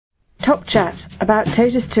top chat about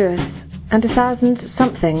Totus Tuus and 1,000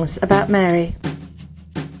 somethings about Mary.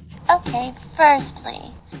 Okay,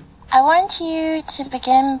 firstly, I want you to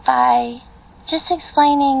begin by just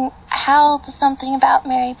explaining how the Something About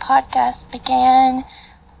Mary podcast began.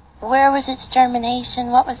 Where was its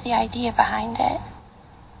germination? What was the idea behind it?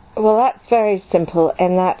 Well, that's very simple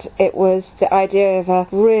in that it was the idea of a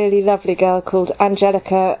really lovely girl called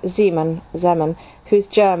Angelika Zeman, who's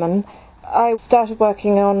German. I started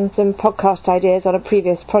working on some podcast ideas on a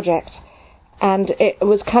previous project, and it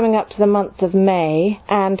was coming up to the month of May,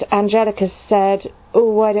 and Angelika said,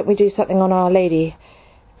 why don't we do something on Our Lady?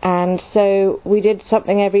 And so we did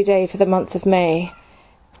something every day for the month of May.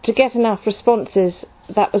 To get enough responses,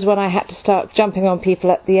 that was when I had to start jumping on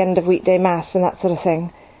people at the end of weekday mass and that sort of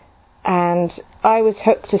thing. And I was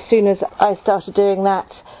hooked as soon as I started doing that.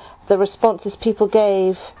 The responses people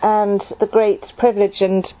gave and the great privilege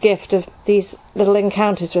and gift of these little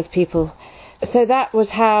encounters with people. So that was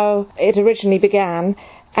how it originally began.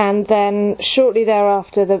 And then shortly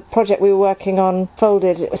thereafter, the project we were working on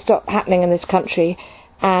folded. It stopped happening in this country.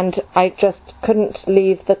 And I just couldn't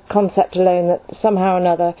leave the concept alone that somehow or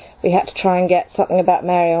another we had to try and get Something About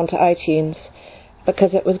Mary onto iTunes,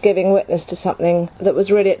 because it was giving witness to something that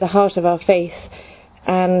was really at the heart of our faith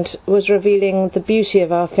and was revealing the beauty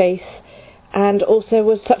of our faith, and also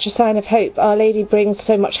was such a sign of hope. Our Lady brings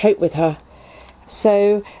so much hope with her.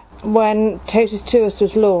 So when Totus2us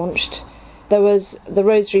was launched, there was the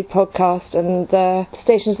Rosary podcast and the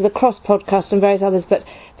Stations of the Cross podcast and various others, but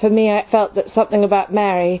for me I felt that Something About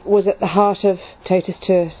Mary was at the heart of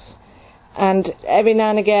Totus2us. And every now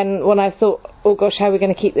and again when I thought, oh gosh, how are we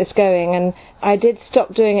going to keep this going? And I did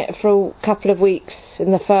stop doing it for a couple of weeks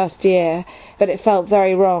in the first year, but it felt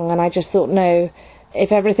very wrong, and I just thought, no,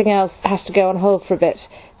 if everything else has to go on hold for a bit,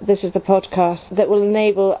 this is the podcast that will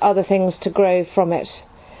enable other things to grow from it.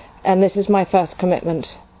 And this is my first commitment.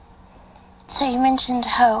 So you mentioned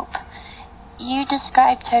hope. You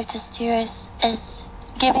described Totus Tuus as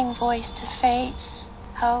giving voice to faith,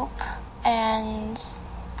 hope, and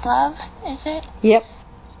love, is it? Yep.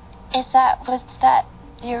 Was that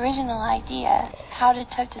the original idea? How did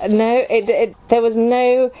Totus? No, there was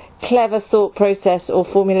no clever thought process or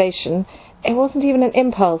formulation. It wasn't even an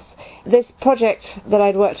impulse. This project that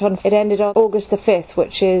I'd worked on, it ended on August the 5th,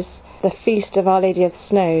 which is the feast of Our Lady of the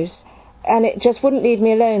Snows. And it just wouldn't leave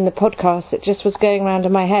me alone, the podcast. It just was going around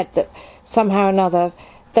in my head that somehow or another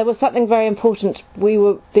there was something very important we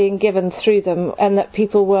were being given through them and that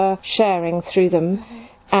people were sharing through them. Mm-hmm.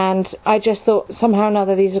 And I just thought somehow or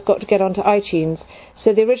another these have got to get onto iTunes.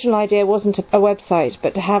 So the original idea wasn't a website,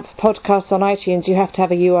 but to have podcasts on iTunes you have to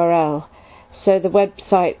have a URL. So the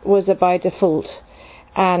website was a by default.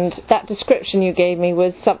 And that description you gave me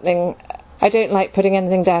was something, I don't like putting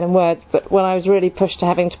anything down in words, but when I was really pushed to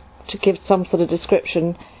having to give some sort of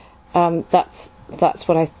description, that's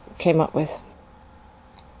what I came up with.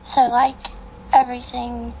 So like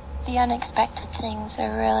everything, the unexpected things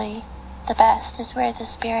are really the best, is where the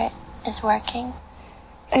Spirit is working.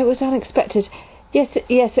 It was unexpected. Yes,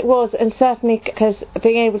 it was, and certainly because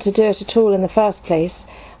being able to do it at all in the first place,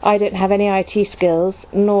 I don't have any IT skills,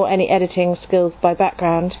 nor any editing skills by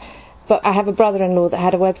background, but I have a brother-in-law that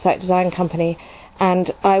had a website design company,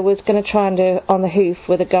 and I was going to try and do it on the hoof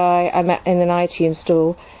with a guy I met in an iTunes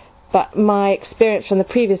store. But my experience from the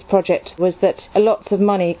previous project was that lots of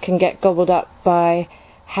money can get gobbled up by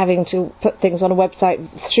having to put things on a website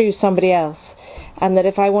through somebody else, and that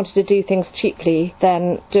if I wanted to do things cheaply,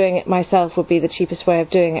 then doing it myself would be the cheapest way of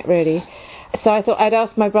doing it, really. So I thought I'd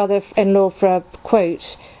ask my brother-in-law for a quote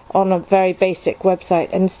on a very basic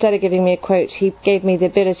website, and instead of giving me a quote, he gave me the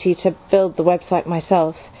ability to build the website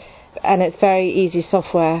myself. And it's very easy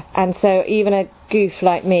software, and so even a goof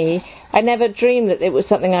like me, I never dreamed that it was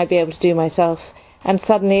something I'd be able to do myself, and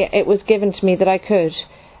suddenly it was given to me that I could.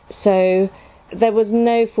 So there was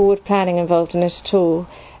no forward planning involved in it at all,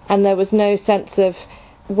 and there was no sense of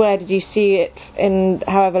where did you see it in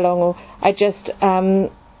however long, or I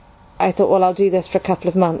thought, well, I'll do this for a couple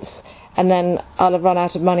of months and then I'll have run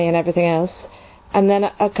out of money and everything else. And then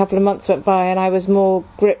a couple of months went by and I was more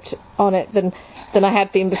gripped on it than I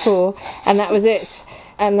had been before, and that was it.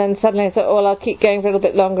 And then suddenly I thought, oh, well, I'll keep going for a little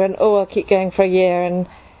bit longer, and I'll keep going for a year,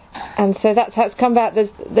 and so that's how it's come about.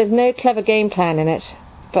 There's no clever game plan in it,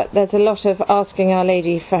 but there's a lot of asking Our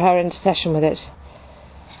Lady for her intercession with it.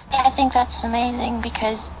 I think that's amazing,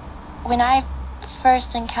 because when I first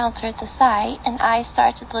encountered the site and I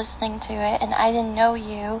started listening to it and I didn't know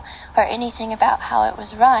you or anything about how it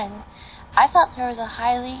was run, I thought there was a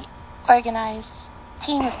highly organized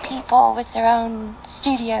team of people with their own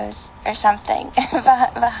studios or something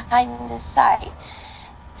behind this site.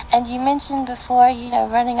 And you mentioned before,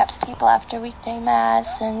 running up to people after weekday Mass,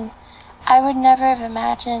 and I would never have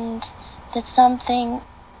imagined that something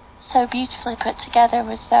so beautifully put together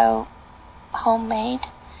was so homemade.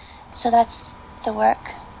 So that's the work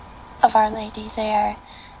of Our Lady there.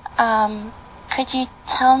 Could you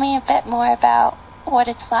tell me a bit more about what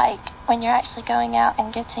it's like when you're actually going out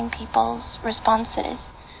and getting people's responses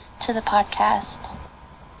to the podcast?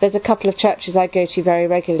 There's a couple of churches I go to very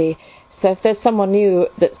regularly, so if there's someone new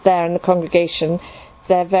that's there in the congregation,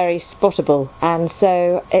 they're very spottable. And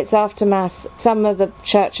so it's after Mass. Some of the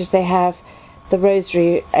churches, they have the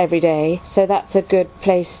rosary every day, so that's a good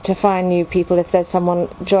place to find new people if there's someone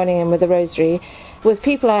joining in with the rosary. With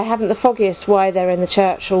people I haven't the foggiest why they're in the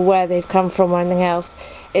church or where they've come from or anything else,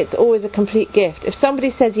 it's always a complete gift. If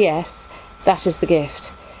somebody says yes, that is the gift.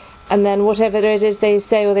 And then whatever it is they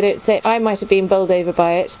say or they don't say, I might have been bowled over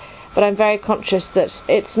by it, but I'm very conscious that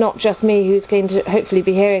it's not just me who's going to hopefully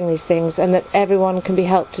be hearing these things, and that everyone can be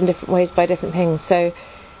helped in different ways by different things. So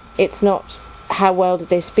it's not how well did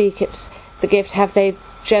they speak, it's the gift, have they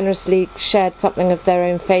generously shared something of their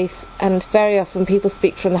own faith. And very often people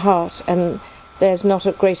speak from the heart, and there's not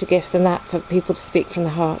a greater gift than that, for people to speak from the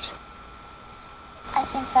heart. I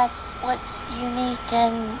think that's what's unique,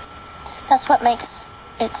 and that's what makes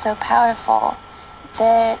it so powerful,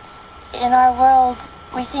 that in our world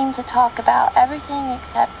we seem to talk about everything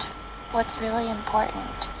except what's really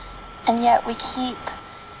important, and yet we keep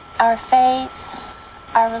our faith,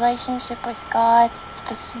 our relationship with God,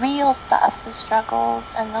 the real stuff, the struggles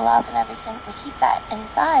and the love and everything, we keep that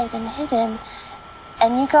inside and hidden.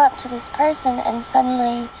 And you go up to this person and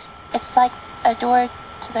suddenly it's like a door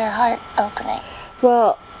to their heart opening.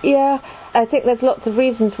 Well, yeah, I think there's lots of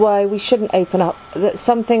reasons why we shouldn't open up. That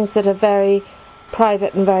some things that are very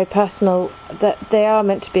private and very personal, that they are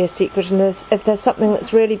meant to be a secret, and if there's something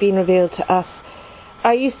that's really been revealed to us.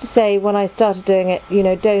 I used to say when I started doing it,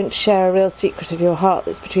 don't share a real secret of your heart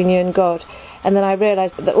that's between you and God. And then I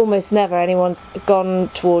realised that almost never anyone's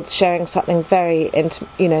gone towards sharing something very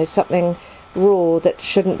intimate, something raw that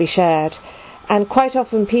shouldn't be shared. And quite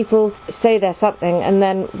often people say there's something, and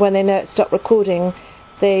then when they know it's stopped recording,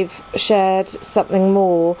 they've shared something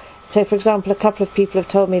more. So, for example, a couple of people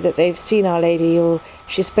have told me that they've seen Our Lady, or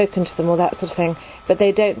she's spoken to them, or that sort of thing, but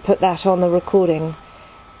they don't put that on the recording.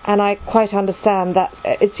 And I quite understand that.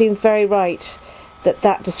 It seems very right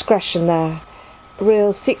that discretion there,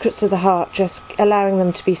 real secrets of the heart, just allowing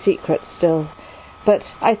them to be secrets still. But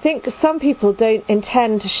I think some people don't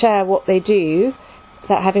intend to share what they do,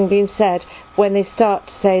 that having been said, when they start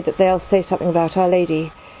to say that they'll say something about Our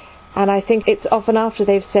Lady. And I think it's often after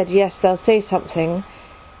they've said yes, they'll say something.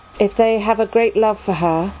 If they have a great love for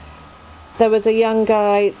her. There was a young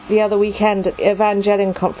guy the other weekend at the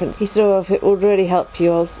Evangelion conference. He said, if it will really help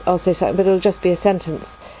you, I'll say something, but it'll just be a sentence.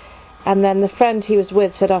 And then the friend he was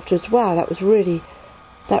with said afterwards, wow,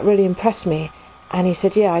 that really impressed me. And he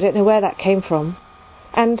said, yeah, I don't know where that came from.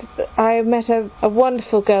 And I met a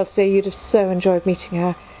wonderful girl today. You'd have so enjoyed meeting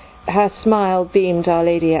her. Her smile beamed Our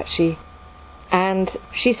Lady, actually. And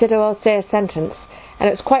she said, I'll say a sentence. And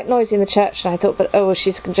it was quite noisy in the church, and I thought,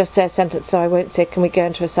 she can just say a sentence, so I won't say, can we go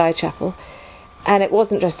into a side chapel? And it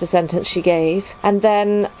wasn't just a sentence she gave. And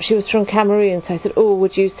then she was from Cameroon, so I said,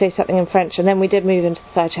 would you say something in French? And then we did move into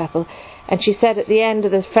the side chapel. And she said at the end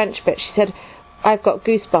of the French bit, she said, I've got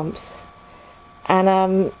goosebumps.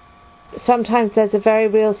 And sometimes there's a very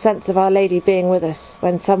real sense of Our Lady being with us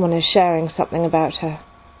when someone is sharing something about her.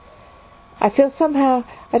 I feel somehow,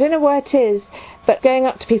 I don't know why it is, but going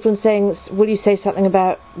up to people and saying, will you say something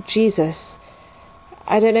about Jesus?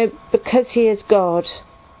 I don't know, because he is God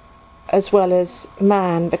as well as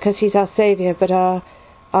man, because he's our Saviour, but our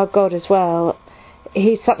God as well.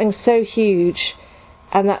 He's something so huge,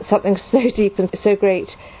 and that's something so deep and so great.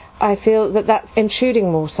 I feel that that's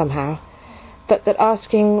intruding more somehow. But that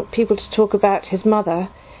asking people to talk about his mother,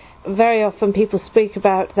 very often people speak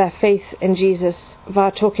about their faith in Jesus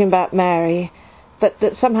via talking about Mary, but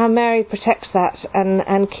that somehow Mary protects that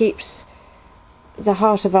and keeps the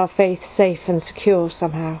heart of our faith safe and secure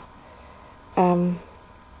somehow.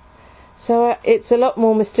 So it's a lot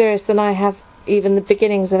more mysterious than I have even the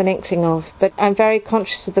beginnings of an inkling of, but I'm very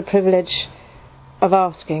conscious of the privilege of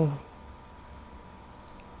asking.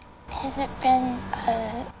 Has it been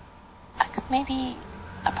maybe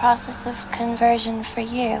a process of conversion for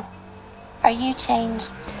you? Are you changed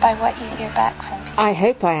by what you hear back from people? I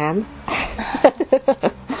hope I am.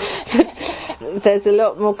 There's a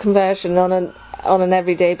lot more conversion on an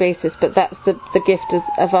everyday basis, but that's the gift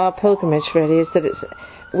of our pilgrimage, really, is that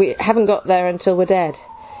we haven't got there until we're dead.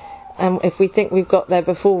 And if we think we've got there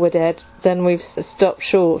before we're dead, then we've stopped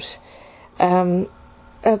short.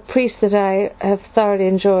 a priest that I have thoroughly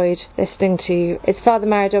enjoyed listening to is Father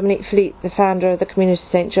Marie-Dominique Fleet, the founder of the Community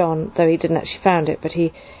of St. John, though he didn't actually found it, but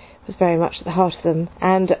he was very much at the heart of them.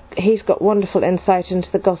 And he's got wonderful insight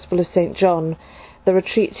into the Gospel of St. John. The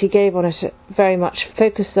retreats he gave on it very much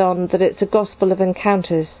focus on that it's a gospel of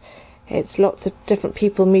encounters. It's lots of different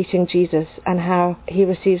people meeting Jesus and how he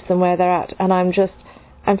receives them where they're at. And I'm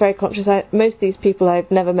very conscious. Most of these people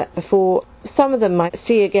I've never met before. Some of them might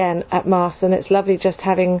see again at Mass, and it's lovely just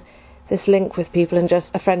having this link with people and just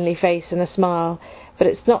a friendly face and a smile. But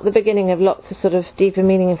it's not the beginning of lots of sort of deeper,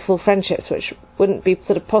 meaningful friendships, which wouldn't be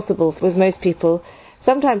sort of possible with most people.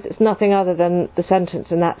 Sometimes it's nothing other than the sentence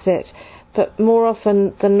and that's it. But more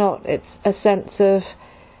often than not, it's a sense of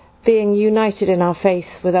being united in our faith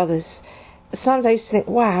with others. Sometimes I used to think,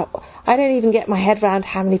 wow, I don't even get my head around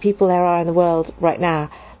how many people there are in the world right now,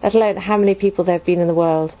 let alone how many people there have been in the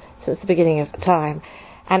world since the beginning of time.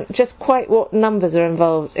 And just quite what numbers are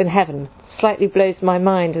involved in heaven slightly blows my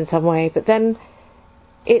mind in some way. But then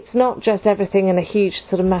it's not just everything in a huge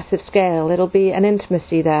sort of massive scale. It'll be an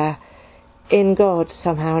intimacy there in God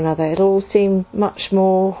somehow or another. It'll all seem much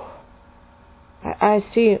more, I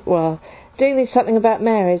assume, well, doing something about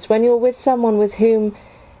Mary's, when you're with someone with whom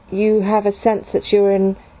you have a sense that you're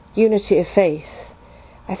in unity of faith,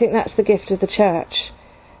 I think that's the gift of the Church,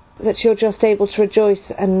 that you're just able to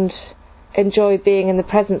rejoice and enjoy being in the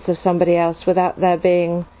presence of somebody else without there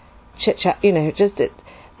being chit-chat, just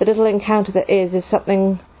the little encounter that is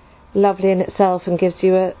something lovely in itself and gives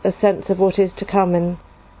you a sense of what is to come. And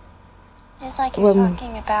it's like you're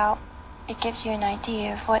talking about, it gives you an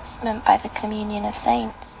idea of what's meant by the communion of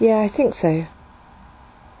saints. Yeah, I think so.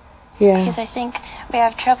 Yeah. Because I think we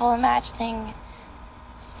have trouble imagining,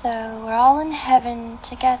 so we're all in heaven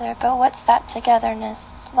together, but what's that togetherness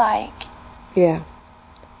like? Yeah.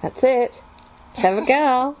 That's it. Have a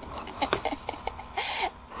go.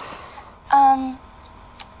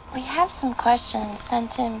 We have some questions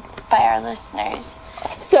sent in by our listeners.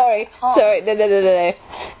 Sorry, no.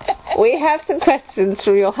 We have some questions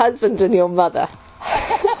from your husband and your mother.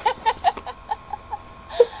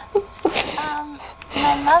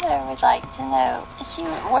 My mother would like to know,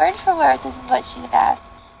 word for word, this is what she asked.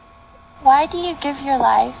 Why do you give your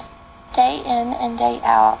life day in and day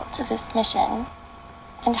out to this mission?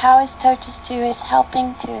 And how is Totus Tuus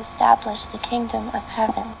helping to establish the kingdom of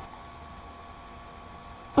heaven?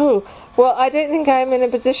 Oh, well, I don't think I'm in a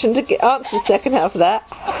position to answer the second half of that.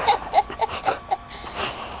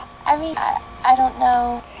 I mean, I don't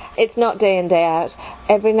know. It's not day in, day out.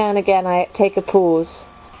 Every now and again I take a pause.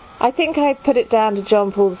 I think I'd put it down to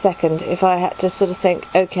John Paul II if I had to sort of think,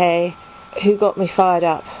 okay, who got me fired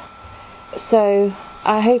up? So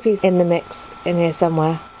I hope he's in the mix in here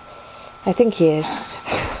somewhere. I think he is.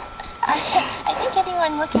 I think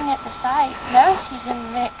anyone looking at the site knows he's in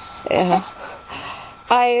the mix. Yeah.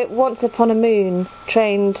 I, once upon a moon,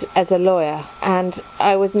 trained as a lawyer, and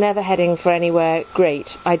I was never heading for anywhere great.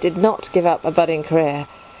 I did not give up a budding career.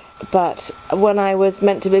 But when I was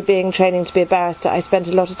meant to be training to be a barrister, I spent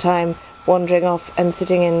a lot of time wandering off and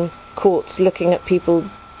sitting in courts looking at people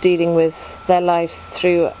dealing with their life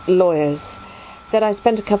through lawyers. Then I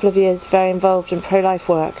spent a couple of years very involved in pro-life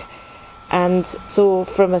work and saw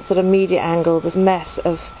from a sort of media angle this mess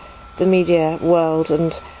of the media world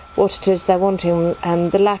and what it is they're wanting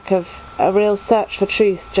and the lack of a real search for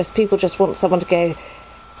truth. People just want someone to go,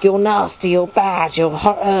 you're nasty, you're bad, you're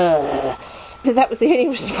So that was the only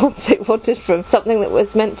response they wanted from something that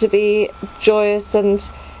was meant to be joyous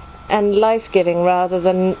and life-giving rather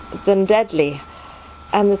than deadly.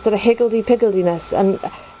 And the sort of higgledy-pigglediness, and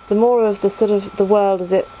the more of the sort of the world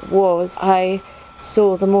as it was I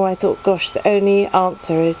saw, the more I thought, gosh, the only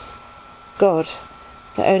answer is God.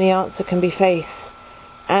 The only answer can be faith.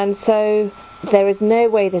 And so there is no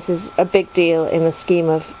way this is a big deal in the scheme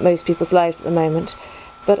of most people's lives at the moment.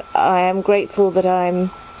 But I am grateful that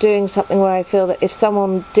I'm doing something where I feel that if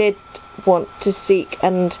someone did want to seek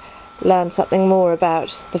and learn something more about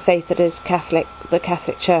the faith that is Catholic, the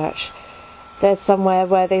Catholic Church, there's somewhere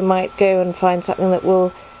where they might go and find something that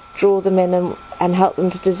will draw them in and help them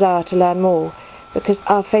to desire to learn more. Because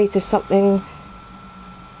our faith is something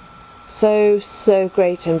so, so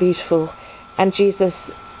great and beautiful. And Jesus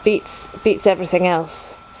beats everything else.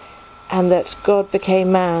 And that God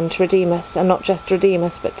became man to redeem us, and not just to redeem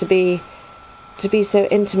us, but to be so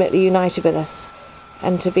intimately united with us,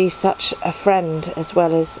 and to be such a friend as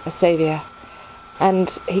well as a saviour.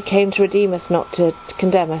 And he came to redeem us, not to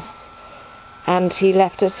condemn us. And he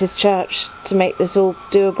left us his church to make this all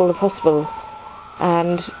doable and possible,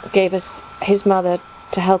 and gave us his mother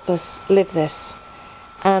to help us live this.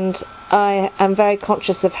 And I am very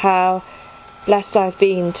conscious of how blessed I've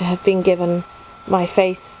been to have been given my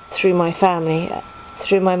faith through my family,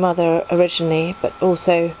 through my mother originally, but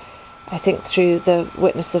also I think through the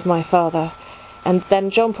witness of my father. And then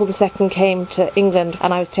John Paul II came to England,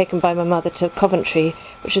 and I was taken by my mother to Coventry,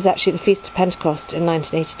 which is actually the Feast of Pentecost in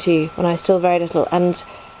 1982, when I was still very little, and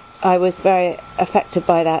I was very affected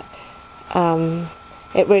by that.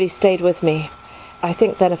 It really stayed with me. I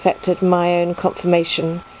think then affected my own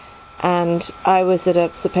confirmation, and I was at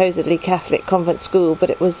a supposedly Catholic convent school, but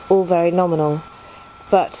it was all very nominal.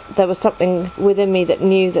 But there was something within me that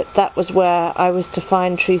knew that that was where I was to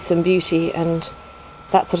find truth and beauty and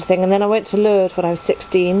that sort of thing. And then I went to Lourdes when I was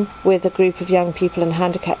 16 with a group of young people and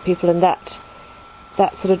handicapped people, and that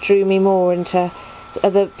sort of drew me more into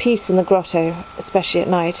the peace in the grotto, especially at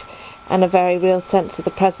night, and a very real sense of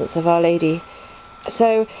the presence of Our Lady.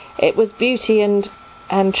 So it was beauty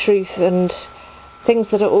and truth and things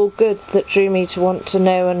that are all good that drew me to want to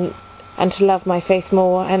know and to love my faith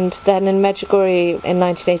more. And then in Medjugorje in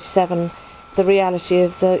 1987, the reality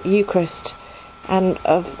of the Eucharist and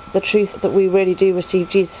of the truth that we really do receive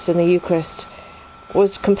Jesus in the Eucharist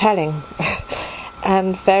was compelling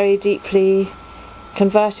and very deeply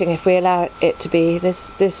converting, if we allow it to be,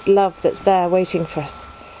 this love that's there waiting for us.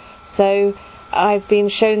 So I've been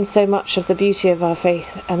shown so much of the beauty of our faith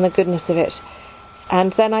and the goodness of it.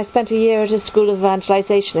 And then I spent a year at a school of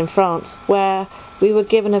evangelization in France, where we were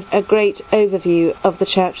given a great overview of the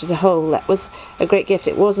church as a whole. That was a great gift.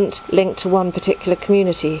 It wasn't linked to one particular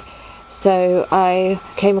community. So I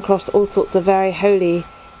came across all sorts of very holy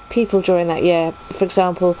people during that year. For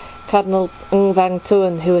example, Cardinal Ng Van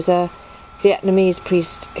Thuan, who was a Vietnamese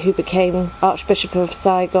priest who became Archbishop of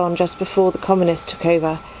Saigon just before the communists took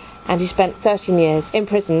over, and he spent 13 years in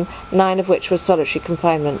prison, 9 of which was solitary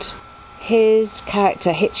confinement. His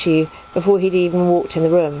character hits you before he'd even walked in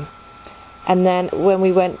the room. And then when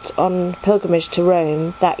we went on pilgrimage to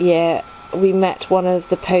Rome that year, we met one of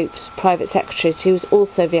the Pope's private secretaries, who was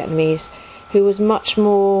also Vietnamese, who was much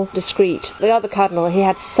more discreet. The other cardinal, he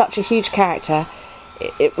had such a huge character,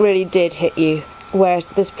 it really did hit you, whereas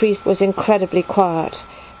this priest was incredibly quiet,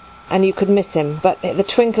 and you could miss him, but the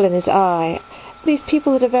twinkle in his eye, these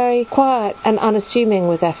people that are very quiet and unassuming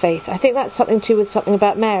with their faith, I think that's something too with something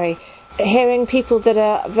about Mary. Hearing people that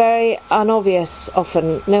are very unobvious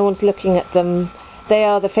often, no one's looking at them, they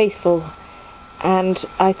are the faithful. And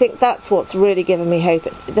I think that's what's really given me hope.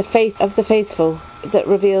 It's the faith of the faithful that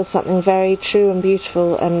reveals something very true and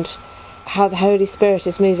beautiful, and how the Holy Spirit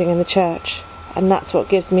is moving in the church. And that's what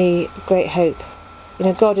gives me great hope. You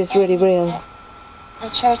know, God is really real. The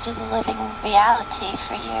church is a living reality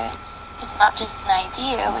for you. It's not just an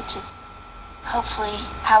idea, which is hopefully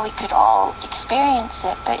how we could all experience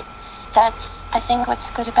it, but that's, I think, what's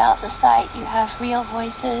good about the site. You have real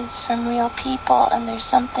voices from real people, and there's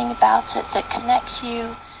something about it that connects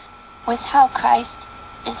you with how Christ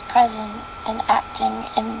is present and acting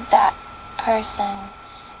in that person.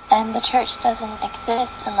 And the church doesn't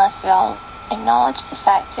exist unless we all acknowledge the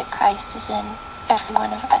fact that Christ is in every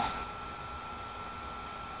one of us.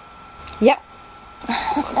 Yep.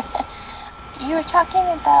 You were talking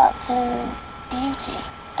about the beauty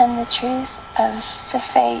and the truth of the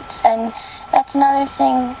faith, and that's another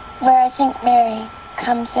thing where I think Mary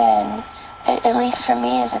comes in, at least for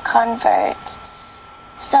me as a convert.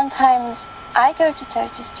 Sometimes I go to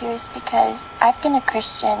Totus Tuus because I've been a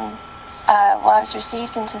Christian, I was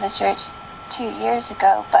received into the church 2 years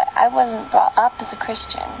ago, but I wasn't brought up as a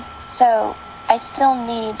Christian, so I still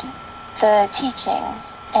need the teaching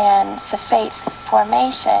and the faith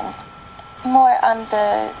formation, more on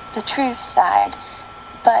the truth side.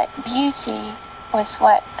 But beauty was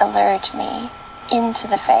what allured me into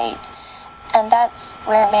the faith. And that's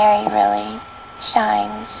where Mary really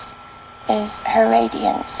shines, is her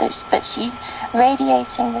radiance. But she's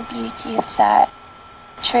radiating the beauty of that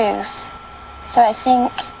truth. So I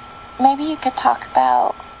think maybe you could talk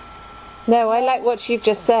about... No, I like what you've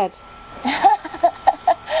just said.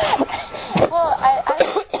 Well, I like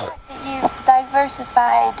the fact that you've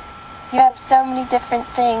diversified. You have so many different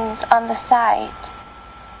things on the site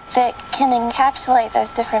that can encapsulate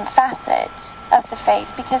those different facets of the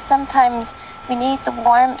faith, because sometimes we need the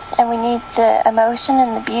warmth and we need the emotion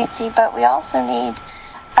and the beauty, but we also need,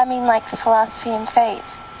 like the philosophy and faith,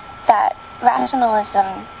 that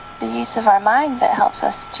rationalism, the use of our mind that helps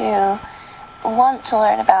us to want to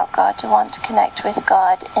learn about God, to want to connect with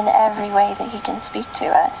God in every way that He can speak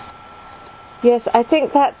to us. Yes, I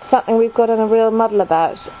think that's something we've got in a real muddle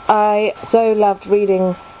about. I so loved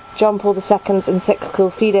reading John Paul II's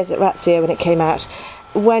encyclical Fides et Ratio when it came out.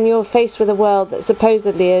 When you're faced with a world that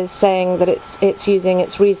supposedly is saying that it's using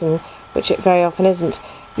its reason, which it very often isn't,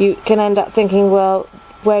 you can end up thinking, well,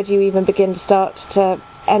 where do you even begin to start to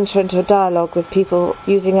enter into a dialogue with people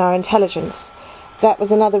using our intelligence? That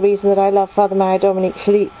was another reason that I love Father Mario Dominique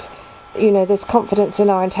Philippe. You know, this confidence in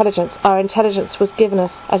our intelligence. Our intelligence was given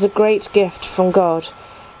us as a great gift from God,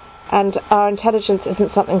 and our intelligence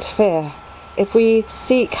isn't something to fear. If we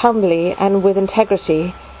seek humbly and with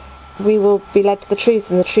integrity, we will be led to the truth,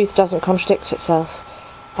 and the truth doesn't contradict itself,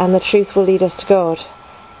 and the truth will lead us to God,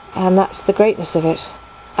 and that's the greatness of it,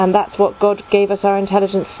 and that's what God gave us our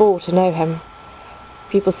intelligence for, to know Him.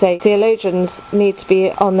 People say theologians need to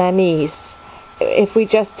be on their knees. If we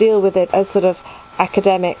just deal with it as sort of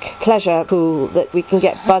academic pleasure pool, that we can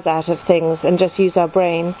get buzz out of things and just use our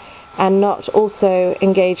brain and not also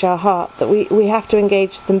engage our heart, that we have to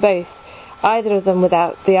engage them both. Either of them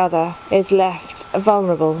without the other is left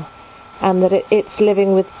vulnerable, and that it's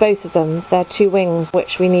living with both of them. They're two wings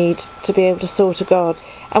which we need to be able to soar to God.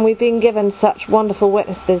 And we've been given such wonderful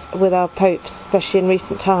witnesses with our popes, especially in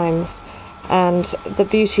recent times, and the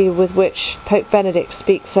beauty with which Pope Benedict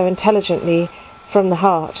speaks so intelligently from the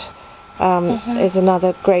heart is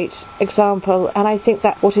another great example. And I think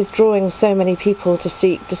that what is drawing so many people to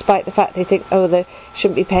seek, despite the fact they think, oh, they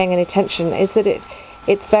shouldn't be paying any attention, is that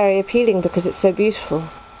it's very appealing because it's so beautiful.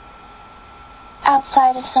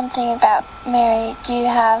 Outside of something about Mary, do you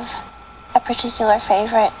have a particular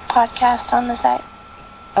favorite podcast on the site?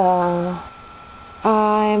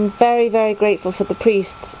 I'm very, very grateful for the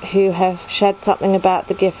priests who have shared something about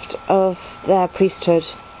the gift of their priesthood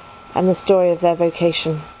and the story of their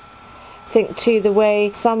vocation. I think too the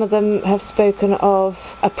way some of them have spoken of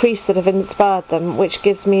a priest that have inspired them, which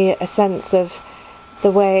gives me a sense of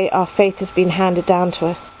the way our faith has been handed down to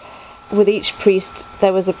us. With each priest,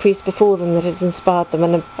 there was a priest before them that had inspired them,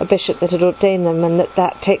 and a bishop that had ordained them, and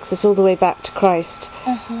that takes us all the way back to Christ.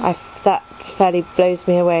 That fairly blows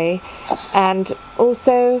me away. And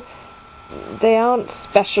also, they aren't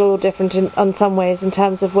special or different in some ways in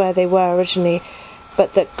terms of where they were originally,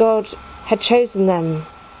 but that God had chosen them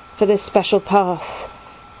for this special path,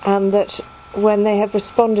 and that when they have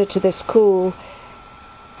responded to this call,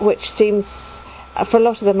 which seems, for a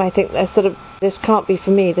lot of them, I think they're sort of, this can't be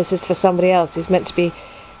for me, this is for somebody else who's meant to be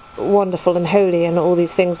wonderful and holy and all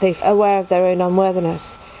these things. They're aware of their own unworthiness,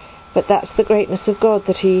 but that's the greatness of God,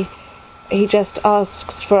 that He just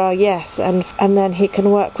asks for our yes, and then He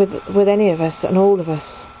can work with any of us and all of us.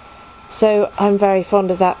 So I'm very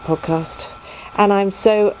fond of that podcast, and I'm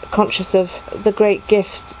so conscious of the great gift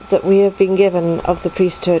that we have been given of the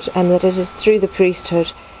priesthood, and that it is through the priesthood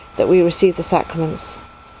that we receive the sacraments.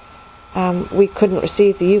 We couldn't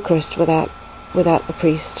receive the Eucharist without the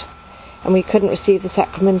priest, and we couldn't receive the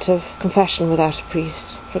sacrament of confession without a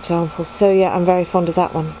priest, for example. So yeah, I'm very fond of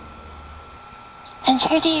that one. And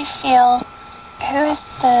who do you feel, who is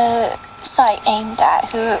the site aimed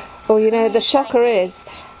at? Well, you know, the shocker is,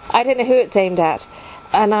 I don't know who it's aimed at,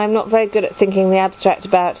 and I'm not very good at thinking the abstract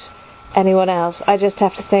about anyone else. I just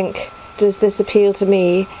have to think, does this appeal to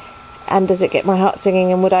me, and does it get my heart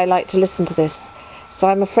singing, and would I like to listen to this? So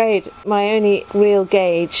I'm afraid my only real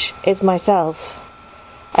gauge is myself.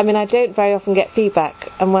 I mean, I don't very often get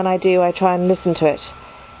feedback, and when I do, I try and listen to it.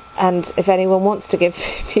 And if anyone wants to give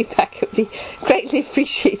feedback, it would be greatly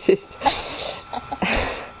appreciated.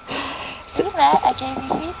 See, Matt, I gave you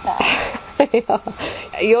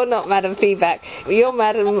feedback. You're not Madam Feedback. You're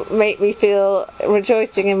Madam Make Me Feel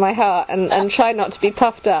Rejoicing in My Heart, and try not to be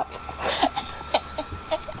puffed up.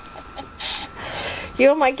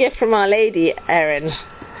 You're my gift from Our Lady, Erin.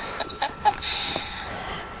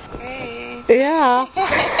 Yeah.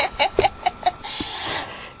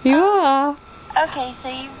 You are. Okay, so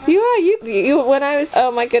you when I was, oh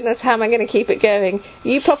my goodness, how am I going to keep it going?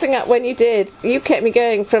 You popping up when you did, you kept me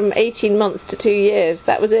going from 18 months to 2 years.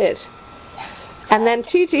 That was it. And then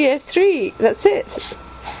 2 to year 3. That's it.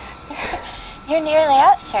 You're nearly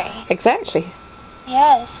at 3. Exactly.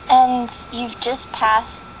 Yes, and you've just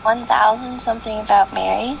passed 1,000 something about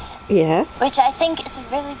Marys. Yes. Which I think is a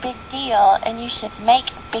really big deal, and you should make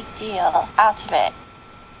a big deal out of it.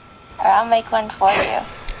 Or I'll make one for you.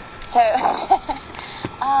 So,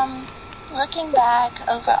 looking back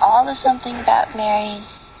over all the something about Marys,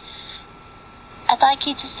 I'd like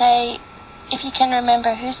you to say, if you can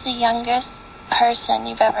remember, who's the youngest person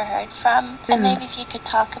you've ever heard from, and maybe if you could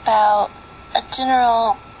talk about a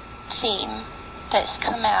general theme that's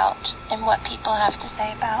come out and what people have to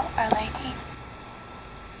say about Our Lady.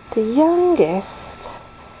 The youngest.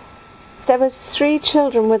 There was 3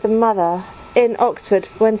 children with a mother in Oxford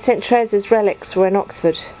when St. Therese's relics were in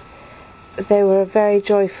Oxford. They were a very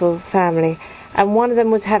joyful family, and one of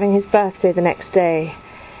them was having his birthday the next day.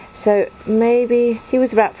 So maybe he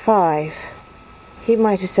was about 5. he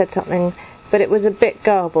might have said something, but it was a bit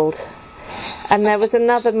garbled. And there was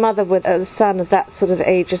another mother with a son of that sort of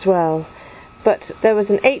age as well. But there was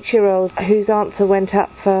an 8-year-old whose answer went up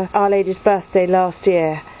for Our Lady's birthday last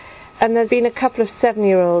year. And there's been a couple of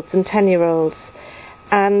 7-year-olds and 10-year-olds.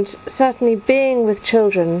 And certainly being with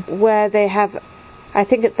children where they have, I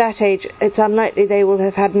think at that age, it's unlikely they will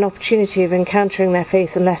have had an opportunity of encountering their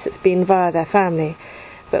faith unless it's been via their family.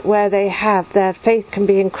 But where they have, their faith can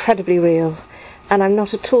be incredibly real. And I'm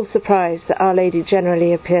not at all surprised that Our Lady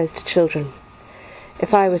generally appears to children.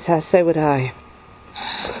 If I was her, so would I.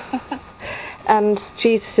 And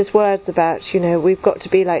Jesus' words about, we've got to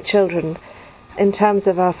be like children in terms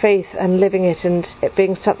of our faith and living it, and it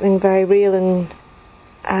being something very real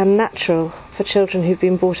and natural for children who've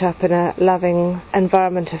been brought up in a loving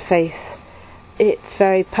environment of faith. It's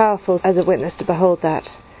very powerful as a witness to behold that.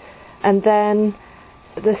 And then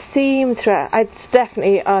the theme throughout, it's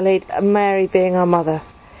definitely Our Lady, Mary being our mother.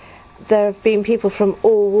 There have been people from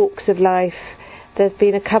all walks of life. There's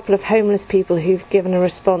been a couple of homeless people who've given a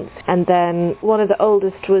response, and then one of the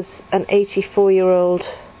oldest was an 86-year-old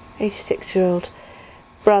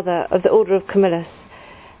brother of the Order of Camillus.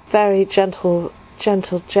 Very gentle,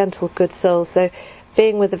 good soul. So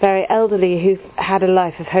being with a very elderly who've had a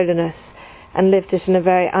life of holiness and lived it in a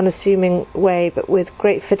very unassuming way, but with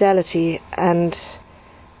great fidelity and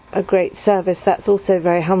a great service, that's also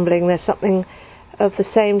very humbling. There's something of the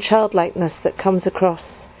same childlikeness that comes across,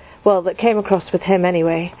 that came across with him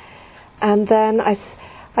anyway. And then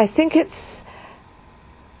I think it's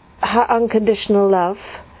her unconditional love,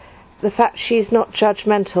 the fact she's not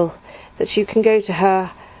judgmental, that you can go to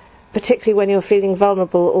her, particularly when you're feeling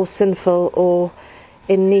vulnerable or sinful or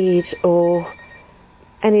in need or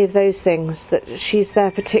any of those things, that she's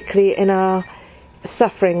there particularly in our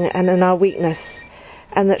suffering and in our weakness,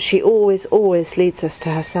 and that she always leads us to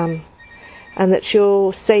her Son, and that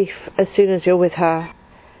you're safe as soon as you're with her.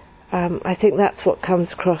 I think that's what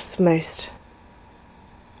comes across most.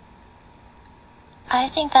 I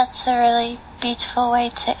think that's a really beautiful way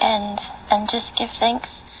to end, and just give thanks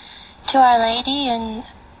to Our Lady and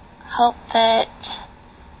hope that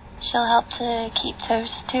she'll help to keep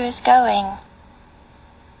Totus2us going.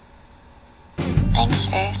 Thanks,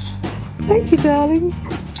 Ruth. Thank you, darling.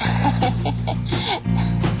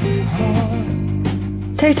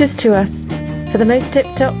 Totus2us, for the most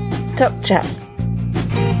tip-top top chat.